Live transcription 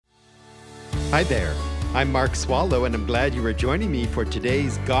Hi there. I'm Mark Swallow, and I'm glad you are joining me for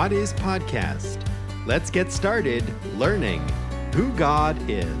today's God Is podcast. Let's get started learning who God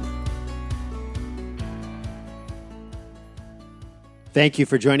is. Thank you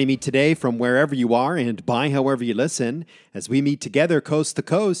for joining me today from wherever you are and by however you listen, as we meet together coast to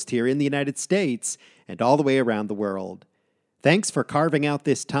coast here in the United States and all the way around the world. Thanks for carving out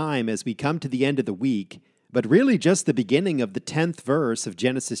this time as we come to the end of the week, but really just the beginning of the 10th verse of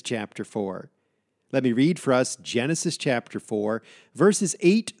Genesis chapter 4. Let me read for us Genesis chapter 4, verses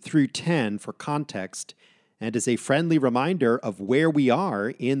 8 through 10 for context, and as a friendly reminder of where we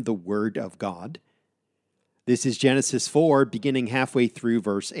are in the Word of God. This is Genesis 4, beginning halfway through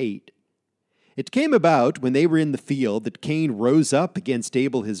verse 8. It came about when they were in the field that Cain rose up against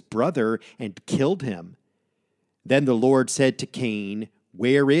Abel his brother and killed him. Then the Lord said to Cain,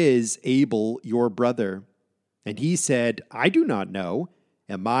 "Where is Abel your brother?" And he said, "I do not know.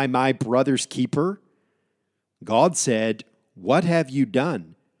 Am I my brother's keeper?" God said, "What have you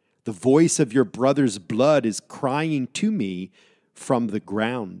done? The voice of your brother's blood is crying to me from the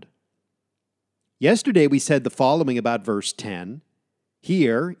ground." Yesterday we said the following about verse 10.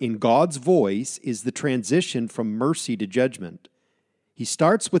 Here, in God's voice, is the transition from mercy to judgment. He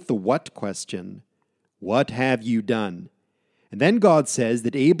starts with the what question. What have you done? And then God says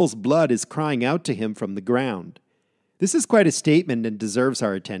that Abel's blood is crying out to him from the ground. This is quite a statement and deserves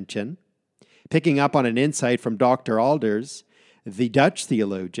our attention. Picking up on an insight from Dr. Alders, the Dutch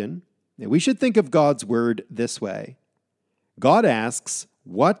theologian, we should think of God's word this way. God asks,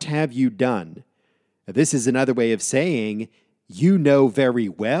 "What have you done?" This is another way of saying, "You know very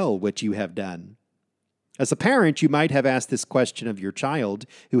well what you have done." As a parent, you might have asked this question of your child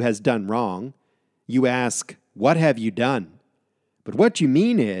who has done wrong. You ask, "What have you done?" But what you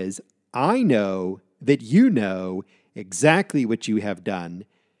mean is, I know that you know exactly what you have done,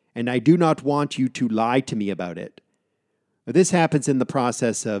 and I do not want you to lie to me about it. This happens in the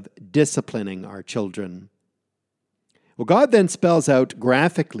process of disciplining our children. Well, God then spells out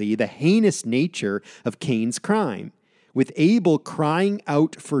graphically the heinous nature of Cain's crime, with Abel crying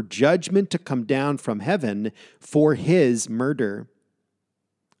out for judgment to come down from heaven for his murder.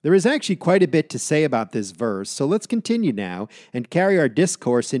 There is actually quite a bit to say about this verse, so let's continue now and carry our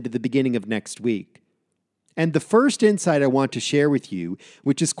discourse into the beginning of next week. And the first insight I want to share with you,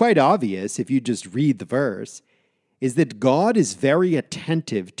 which is quite obvious if you just read the verse, is that God is very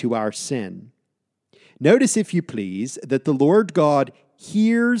attentive to our sin. Notice, if you please, that the Lord God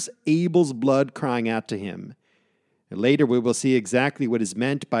hears Abel's blood crying out to him. Later we will see exactly what is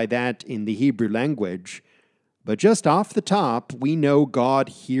meant by that in the Hebrew language. But just off the top, we know God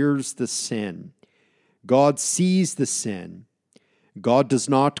hears the sin. God sees the sin. God does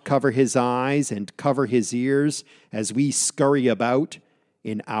not cover his eyes and cover his ears as we scurry about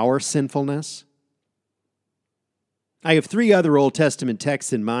in our sinfulness. I have 3 other Old Testament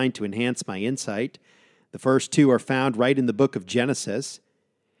texts in mind to enhance my insight. The first 2 are found right in the book of Genesis.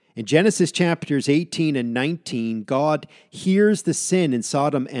 In Genesis chapters 18 and 19, God hears the sin in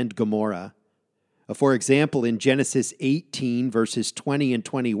Sodom and Gomorrah. For example, in Genesis 18, verses 20 and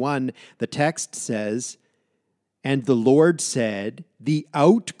 21, the text says, "And the Lord said, the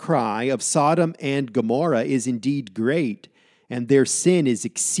outcry of Sodom and Gomorrah is indeed great, and their sin is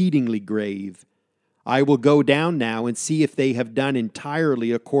exceedingly grave. I will go down now and see if they have done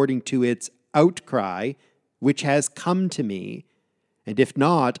entirely according to its outcry, which has come to me, and if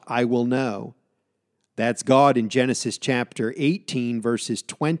not, I will know." That's God in Genesis chapter 18, verses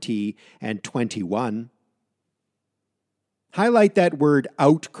 20 and 21. Highlight that word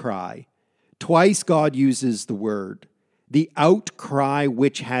outcry. Twice God uses the word, the outcry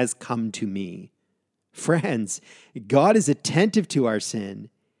which has come to me. Friends, God is attentive to our sin.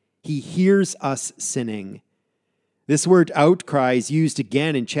 He hears us sinning. This word outcry is used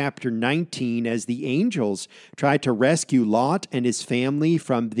again in chapter 19 as the angels try to rescue Lot and his family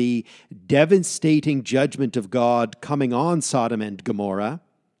from the devastating judgment of God coming on Sodom and Gomorrah.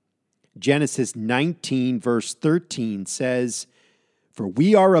 Genesis 19 verse 13 says, "For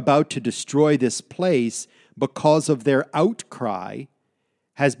we are about to destroy this place because of their outcry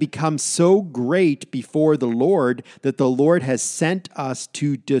has become so great before the Lord that the Lord has sent us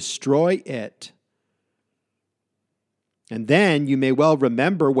to destroy it." And then you may well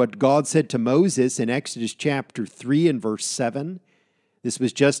remember what God said to Moses in Exodus chapter 3 and verse 7. This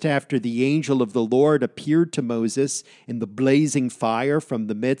was just after the angel of the Lord appeared to Moses in the blazing fire from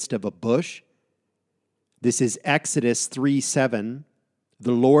the midst of a bush. This is Exodus 3:7.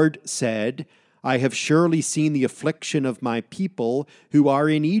 The Lord said, "I have surely seen the affliction of my people who are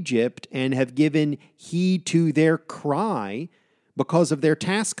in Egypt and have given heed to their cry because of their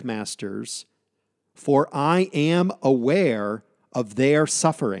taskmasters, for I am aware of their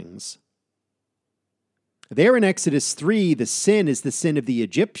sufferings. There in Exodus 3, the sin is the sin of the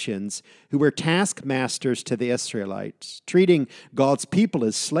Egyptians, who were taskmasters to the Israelites, treating God's people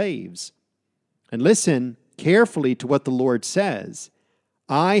as slaves. And listen carefully to what the Lord says.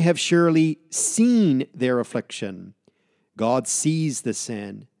 I have surely seen their affliction. God sees the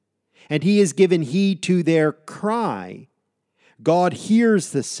sin, and he has given heed to their cry. God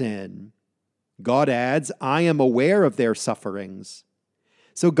hears the sin. God adds, I am aware of their sufferings.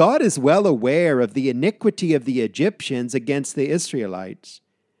 So God is well aware of the iniquity of the Egyptians against the Israelites,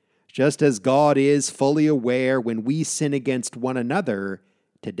 just as God is fully aware when we sin against one another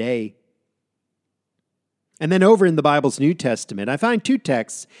today. And then over in the Bible's New Testament, I find two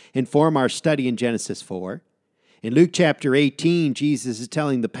texts inform our study in Genesis 4. In Luke chapter 18, Jesus is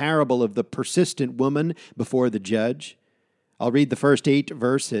telling the parable of the persistent woman before the judge. I'll read the first 8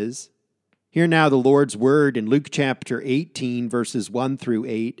 verses. Hear now the Lord's word in Luke chapter 18, verses 1 through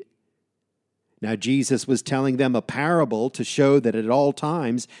 8. Now Jesus was telling them a parable to show that at all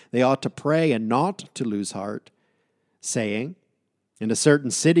times they ought to pray and not to lose heart, saying, in a certain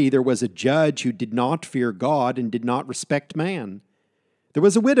city there was a judge who did not fear God and did not respect man. There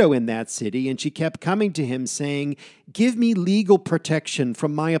was a widow in that city, and she kept coming to him, saying, give me legal protection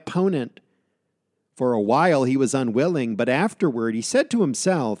from my opponent. For a while he was unwilling, but afterward he said to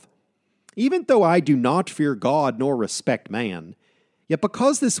himself, even though I do not fear God nor respect man, yet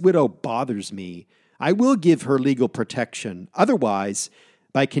because this widow bothers me, I will give her legal protection. Otherwise,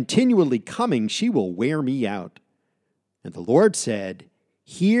 by continually coming, she will wear me out. And the Lord said,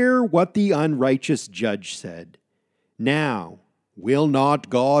 hear what the unrighteous judge said. Now, will not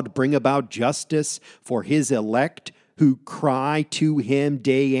God bring about justice for his elect who cry to him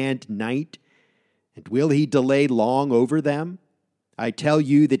day and night? And will he delay long over them? I tell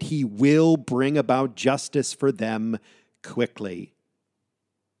you that he will bring about justice for them quickly.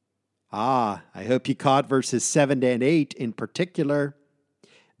 I hope you caught verses 7 and 8 in particular.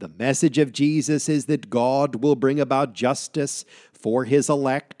 The message of Jesus is that God will bring about justice for his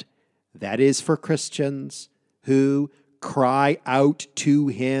elect, that is for Christians who cry out to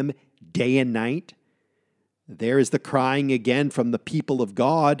him day and night. There is the crying again from the people of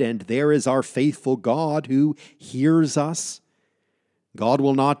God, and there is our faithful God who hears us. God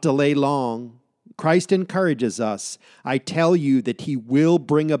will not delay long. Christ encourages us. I tell you that he will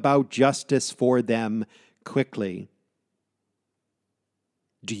bring about justice for them quickly.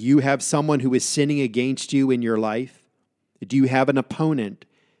 Do you have someone who is sinning against you in your life? Do you have an opponent?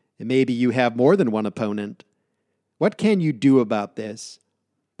 And maybe you have more than one opponent. What can you do about this?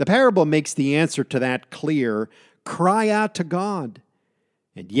 The parable makes the answer to that clear. Cry out to God.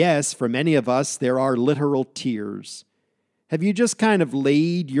 And yes, for many of us, there are literal tears. Have you just kind of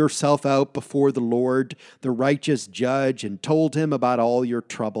laid yourself out before the Lord, the righteous judge, and told him about all your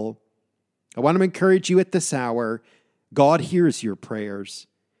trouble? I want to encourage you at this hour. God hears your prayers.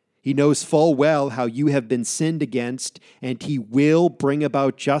 He knows full well how you have been sinned against, and he will bring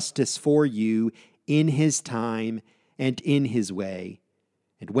about justice for you in his time and in his way.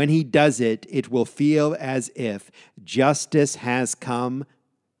 And when he does it, it will feel as if justice has come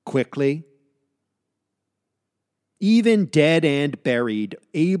quickly. Even dead and buried,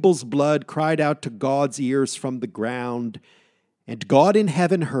 Abel's blood cried out to God's ears from the ground, and God in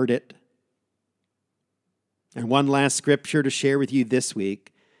heaven heard it. And one last scripture to share with you this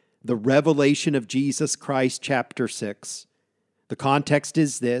week, the revelation of Jesus Christ, chapter 6. The context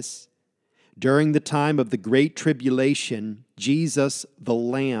is this. During the time of the great tribulation, Jesus, the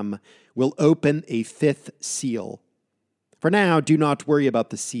Lamb, will open a 5th seal. For now, do not worry about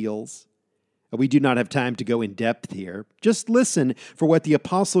the seals. We do not have time to go in depth here. Just listen for what the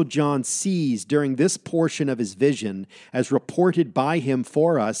Apostle John sees during this portion of his vision as reported by him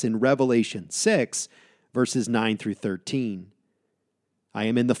for us in Revelation 6, verses 9 through 13. I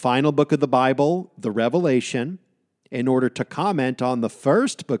am in the final book of the Bible, the Revelation, in order to comment on the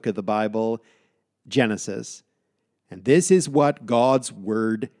first book of the Bible, Genesis. And this is what God's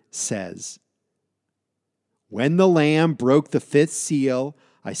word says. When the Lamb broke the 5th seal,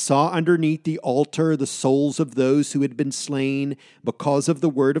 I saw underneath the altar the souls of those who had been slain because of the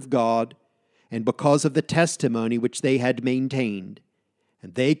word of God and because of the testimony which they had maintained.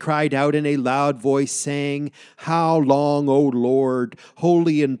 And they cried out in a loud voice, saying, How long, O Lord,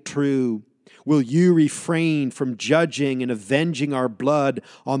 holy and true, will you refrain from judging and avenging our blood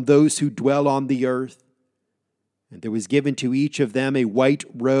on those who dwell on the earth? And there was given to each of them a white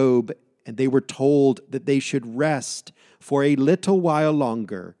robe, and they were told that they should rest for a little while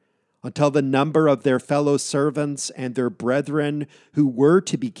longer, until the number of their fellow servants and their brethren who were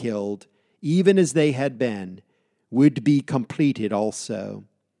to be killed even as they had been, would be completed also.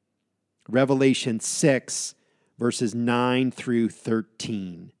 Revelation 6, verses 9 through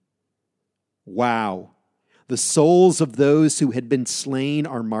 13. Wow. The souls of those who had been slain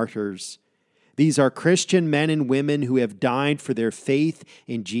are martyrs. These are Christian men and women who have died for their faith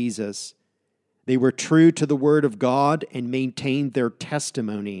in Jesus. They were true to the Word of God and maintained their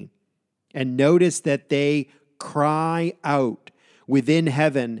testimony. And notice that they cry out within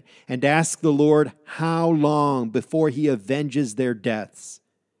heaven and ask the Lord how long before He avenges their deaths.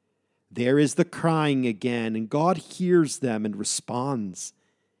 There is the crying again, and God hears them and responds.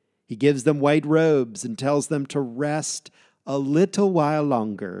 He gives them white robes and tells them to rest a little while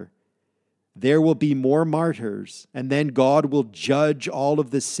longer. There will be more martyrs, and then God will judge all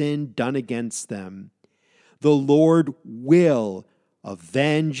of the sin done against them. The Lord will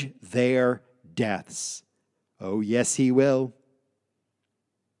avenge their deaths. Oh, yes, He will.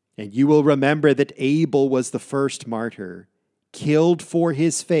 And you will remember that Abel was the first martyr, killed for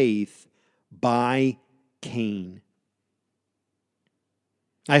his faith by Cain.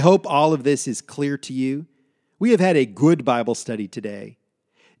 I hope all of this is clear to you. We have had a good Bible study today.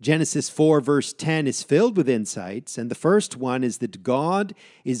 Genesis 4 verse 10 is filled with insights, and the first one is that God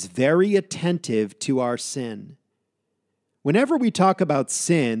is very attentive to our sin. Whenever we talk about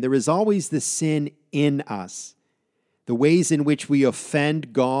sin, there is always the sin in us, the ways in which we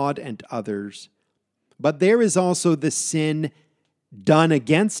offend God and others. But there is also the sin done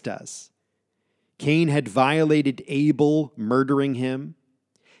against us. Cain had violated Abel, murdering him.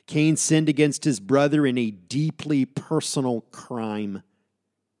 Cain sinned against his brother in a deeply personal crime.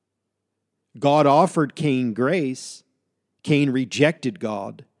 God offered Cain grace. Cain rejected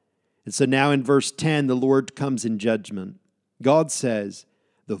God. And so now in verse 10, the Lord comes in judgment. God says,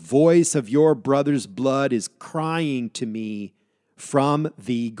 "The voice of your brother's blood is crying to me from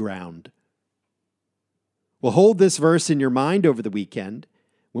the ground." Well, hold this verse in your mind over the weekend.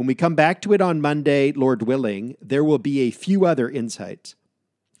 When we come back to it on Monday, Lord willing, there will be a few other insights.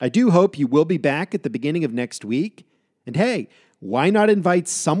 I do hope you will be back at the beginning of next week. And hey, why not invite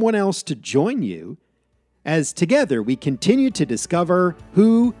someone else to join you as together we continue to discover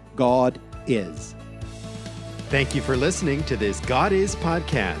who God is. Thank you for listening to this God Is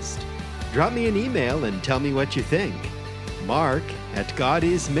podcast. Drop me an email and tell me what you think.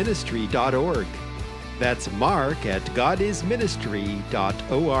 Mark@godisministry.org. That's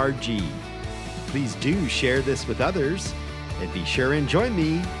mark@godisministry.org. Please do share this with others, and be sure and join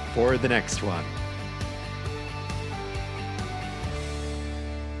me for the next one.